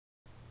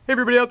Hey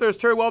everybody out there, it's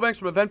Terry Wellbanks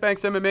from Event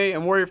Banks MMA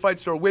and Warrior Fight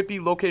Store Whitby,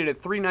 located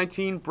at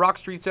 319 Brock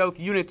Street South,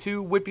 Unit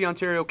 2, Whitby,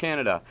 Ontario,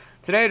 Canada.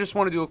 Today I just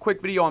want to do a quick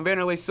video on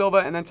Wanderlei Silva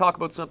and then talk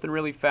about something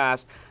really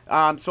fast. So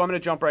I'm going to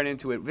jump right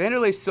into it.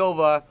 Wanderlei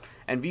Silva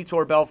and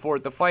Vitor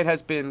Belfort, the fight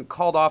has been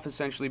called off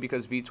essentially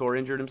because Vitor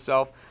injured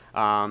himself.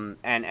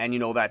 And you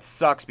know, that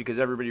sucks because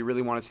everybody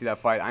really wanted to see that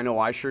fight. I know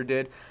I sure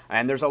did.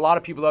 And there's a lot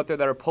of people out there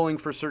that are pulling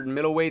for certain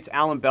middleweights.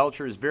 Alan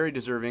Belcher is very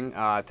deserving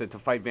to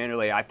fight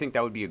Wanderlei. I think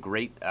that would be a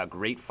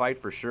great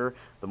fight for sure.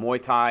 The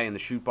Muay Thai and the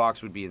shoot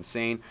box would be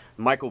insane.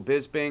 Michael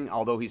Bisping,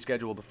 although he's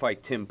scheduled to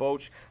fight Tim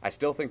Boetsch, I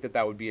still think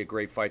that would be a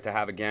great fight to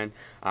have again.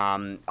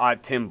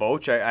 Tim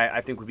Boetsch,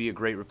 I think would be a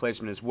great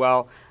replacement as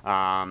well.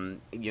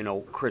 You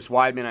know, Chris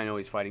Weidman, I know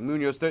he's fighting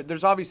Munoz.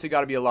 There's obviously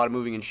got to be a lot of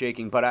moving and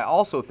shaking, but I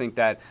also think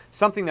that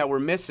something that we're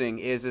missing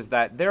is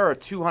that there are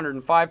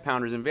 205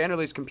 pounders, and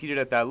Wanderlei's competed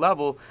at that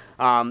level,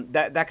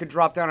 that could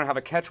drop down and have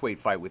a catchweight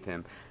fight with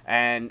him.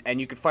 And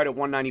you could fight at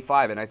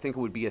 195, and I think it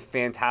would be a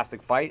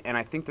fantastic fight, and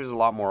I think there's a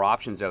lot more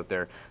options out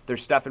there.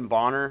 There's Stephan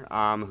Bonner,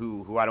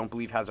 who I don't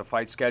believe has a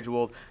fight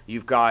scheduled.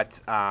 You've got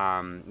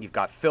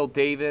Phil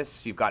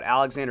Davis, you've got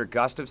Alexander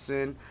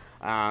Gustafsson,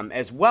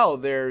 as well.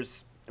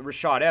 There's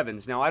Rashad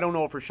Evans. Now, I don't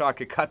know if Rashad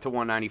could cut to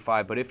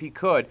 195, but if he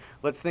could,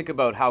 let's think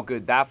about how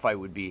good that fight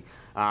would be.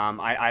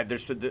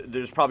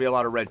 There's probably a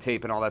lot of red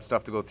tape and all that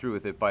stuff to go through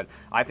with it, but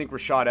I think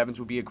Rashad Evans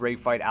would be a great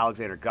fight.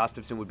 Alexander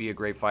Gustafsson would be a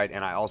great fight,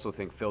 and I also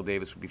think Phil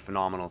Davis would be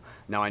phenomenal.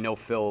 Now, I know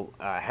Phil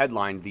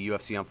headlined the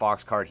UFC on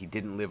Fox card. He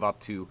didn't live up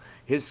to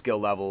his skill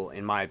level,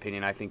 in my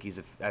opinion. I think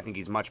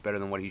he's much better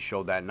than what he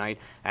showed that night,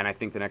 and I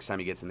think the next time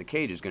he gets in the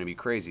cage is going to be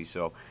crazy.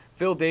 So,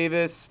 Phil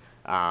Davis.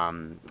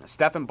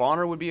 Stephan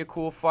Bonner would be a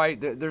cool fight.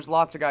 There's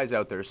lots of guys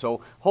out there.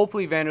 So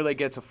hopefully Wanderlei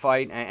gets a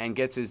fight and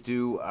gets his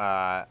due.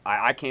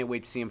 I can't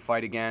wait to see him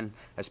fight again,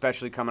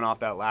 especially coming off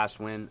that last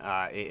win.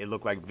 It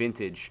looked like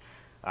vintage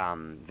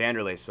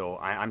Wanderlei. So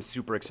I'm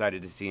super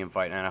excited to see him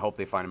fight, and I hope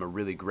they find him a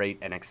really great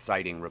and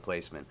exciting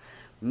replacement.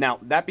 Now,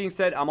 that being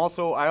said, I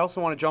also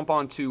want to jump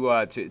on to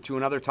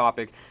another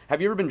topic.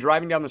 Have you ever been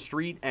driving down the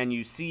street and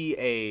you see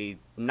a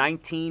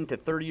 19 to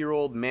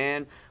 30-year-old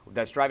man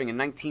that's driving a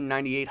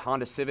 1998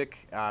 Honda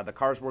Civic? The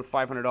car's worth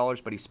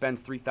 $500, but he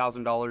spends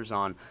 $3,000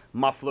 on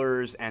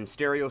mufflers and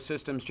stereo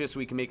systems just so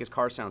he can make his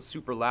car sound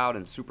super loud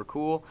and super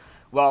cool.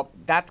 Well,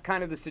 that's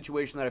kind of the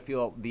situation that I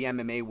feel the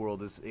MMA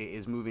world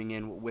is moving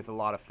in with a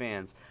lot of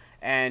fans.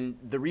 And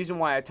the reason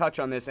why I touch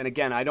on this, and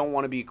again, I don't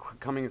want to be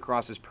coming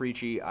across as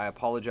preachy. I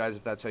apologize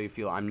if that's how you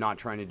feel. I'm not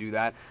trying to do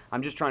that.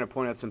 I'm just trying to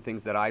point out some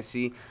things that I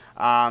see.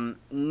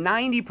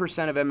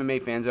 90% of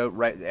MMA fans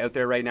out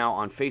there right now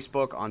on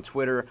Facebook, on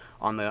Twitter,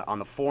 on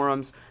the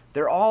forums,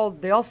 they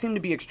all seem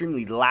to be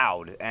extremely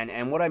loud.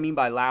 And what I mean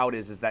by loud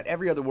is that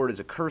every other word is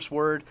a curse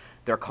word.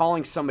 They're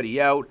calling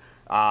somebody out.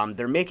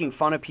 They're making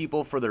fun of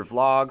people for their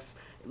vlogs.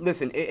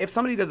 Listen, if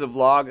somebody does a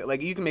vlog, like,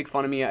 you can make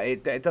fun of me,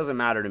 it doesn't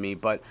matter to me,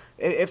 but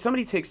if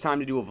somebody takes time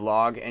to do a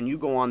vlog and you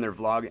go on their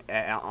vlog,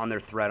 on their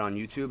thread on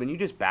YouTube, and you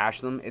just bash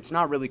them, it's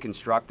not really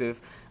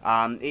constructive.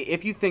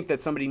 If you think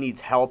that somebody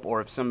needs help, or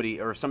if somebody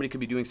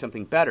could be doing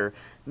something better,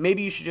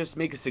 maybe you should just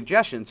make a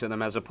suggestion to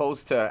them as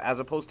opposed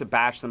to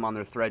bash them on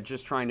their thread,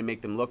 just trying to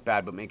make them look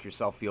bad but make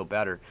yourself feel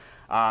better.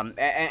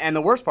 And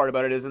the worst part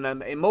about it is,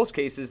 in most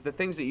cases, the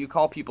things that you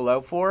call people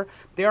out for,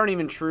 they aren't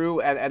even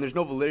true, and there's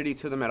no validity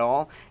to them at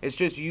all. It's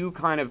just you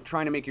kind of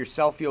trying to make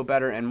yourself feel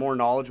better and more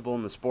knowledgeable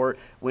in the sport,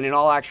 when in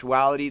all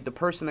actuality, the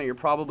person that you're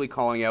probably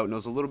calling out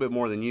knows a little bit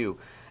more than you.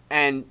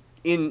 And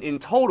in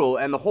total,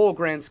 and the whole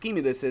grand scheme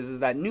of this is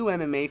that new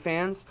MMA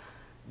fans,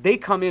 they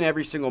come in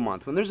every single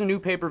month. When there's a new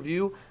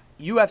pay-per-view,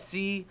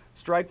 UFC,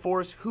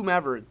 Strikeforce,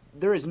 whomever,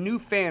 there is new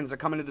fans that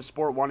come into the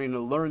sport wanting to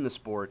learn the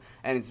sport,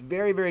 and it's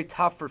very, very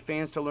tough for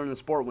fans to learn the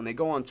sport when they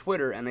go on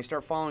Twitter and they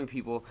start following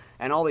people,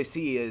 and all they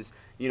see is,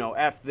 you know,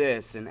 F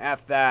this and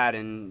F that,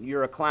 and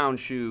you're a clown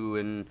shoe,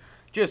 and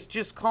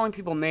just calling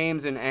people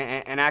names and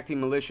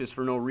acting malicious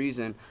for no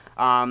reason.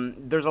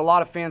 There's a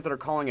lot of fans that are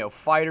calling out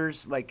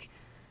fighters. Like,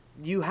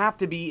 you have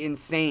to be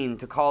insane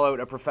to call out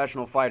a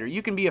professional fighter.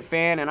 You can be a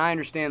fan, and I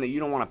understand that you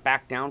don't want to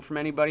back down from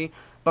anybody,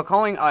 but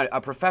calling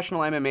a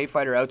professional MMA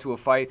fighter out to a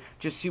fight,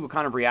 just see what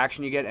kind of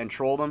reaction you get and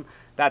troll them,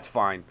 that's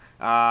fine.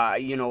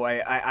 You know,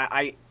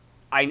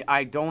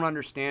 I don't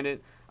understand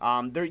it.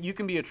 You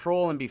can be a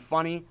troll and be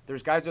funny.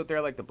 There's guys out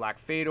there like the Black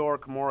Fedor,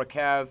 Kimura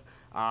Kev,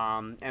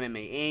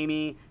 MMA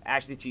Amy,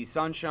 Ashley T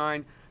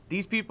Sunshine.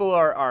 These people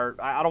are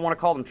I don't want to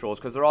call them trolls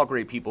because they're all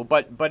great people,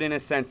 but in a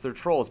sense they're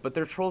trolls. But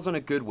they're trolls in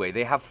a good way.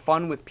 They have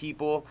fun with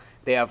people.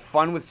 They have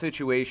fun with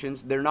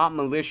situations. They're not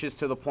malicious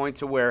to the point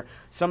to where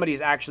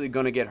somebody's actually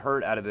going to get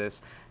hurt out of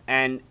this.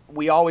 And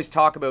we always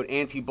talk about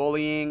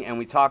anti-bullying, and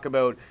we talk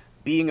about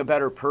being a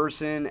better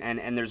person,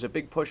 and there's a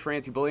big push for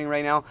anti-bullying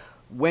right now.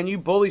 When you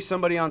bully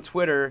somebody on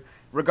Twitter,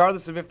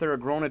 regardless of if they're a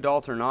grown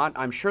adult or not,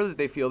 I'm sure that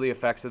they feel the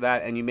effects of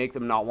that, and you make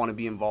them not want to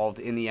be involved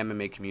in the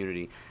MMA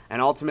community.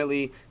 And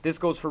ultimately, this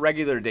goes for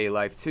regular day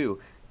life too.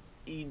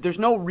 There's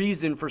no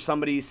reason for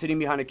somebody sitting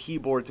behind a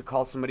keyboard to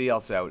call somebody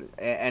else out.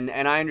 And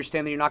I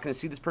understand that you're not going to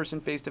see this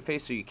person face to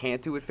face, so you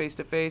can't do it face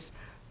to face.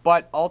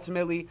 But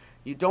ultimately,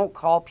 you don't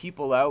call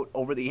people out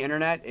over the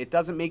internet. It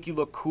doesn't make you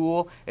look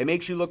cool. It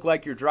makes you look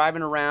like you're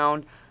driving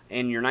around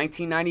in your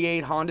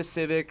 1998 Honda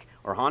Civic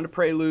or Honda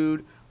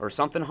Prelude or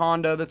something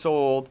Honda that's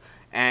old,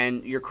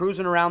 and you're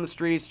cruising around the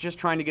streets just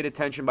trying to get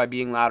attention by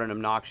being loud and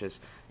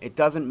obnoxious. It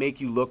doesn't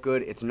make you look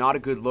good. It's not a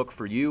good look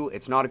for you.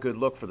 It's not a good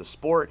look for the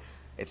sport.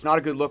 It's not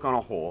a good look on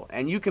a whole.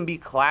 And you can be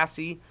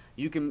classy.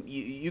 You can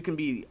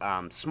be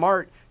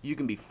smart. You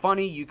can be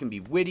funny. You can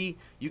be witty.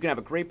 You can have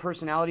a great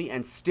personality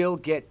and still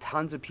get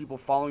tons of people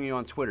following you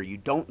on Twitter. You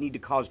don't need to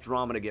cause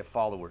drama to get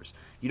followers.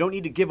 You don't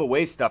need to give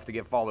away stuff to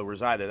get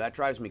followers either. That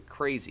drives me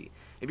crazy.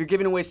 If you're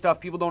giving away stuff,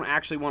 people don't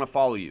actually want to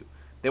follow you.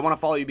 They want to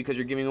follow you because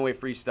you're giving away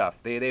free stuff.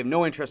 They have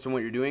no interest in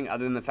what you're doing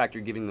other than the fact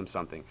you're giving them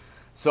something.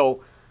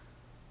 So,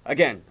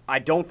 again, I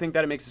don't think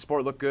that it makes the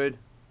sport look good.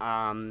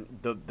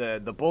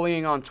 The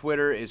bullying on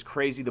Twitter is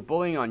crazy. The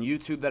bullying on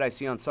YouTube that I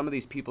see on some of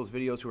these people's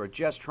videos who are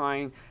just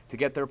trying to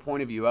get their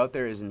point of view out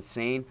there is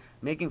insane.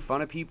 Making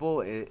fun of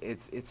people,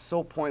 it's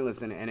so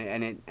pointless, and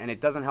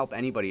it doesn't help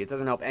anybody. It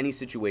doesn't help any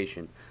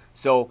situation.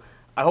 So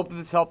I hope that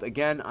this helped.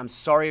 Again, I'm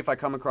sorry if I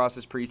come across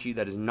as preachy.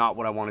 That is not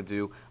what I want to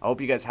do. I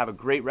hope you guys have a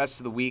great rest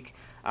of the week.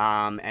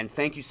 And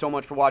thank you so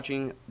much for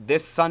watching.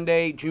 This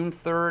Sunday, June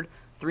 3rd,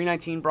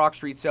 319 Brock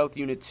Street South,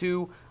 Unit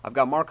 2. I've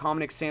got Mark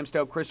Hominick, Sam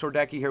Stout, Chris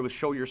Hordecki here with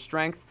Show Your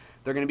Strength.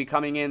 They're going to be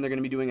coming in. They're going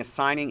to be doing a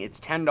signing. It's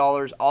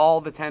 $10.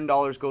 All the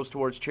 $10 goes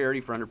towards charity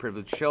for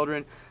underprivileged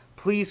children.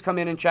 Please come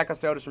in and check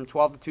us out. It's from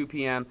 12 to 2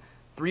 p.m.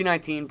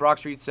 319 Brock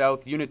Street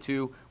South, Unit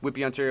 2,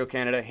 Whitby, Ontario,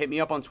 Canada. Hit me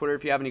up on Twitter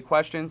if you have any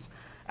questions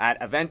at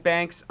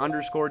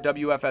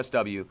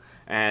eventbanks_WFSW.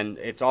 And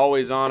it's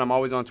always on. I'm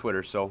always on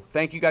Twitter. So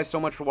thank you guys so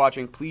much for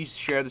watching. Please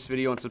share this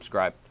video and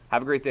subscribe.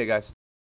 Have a great day, guys.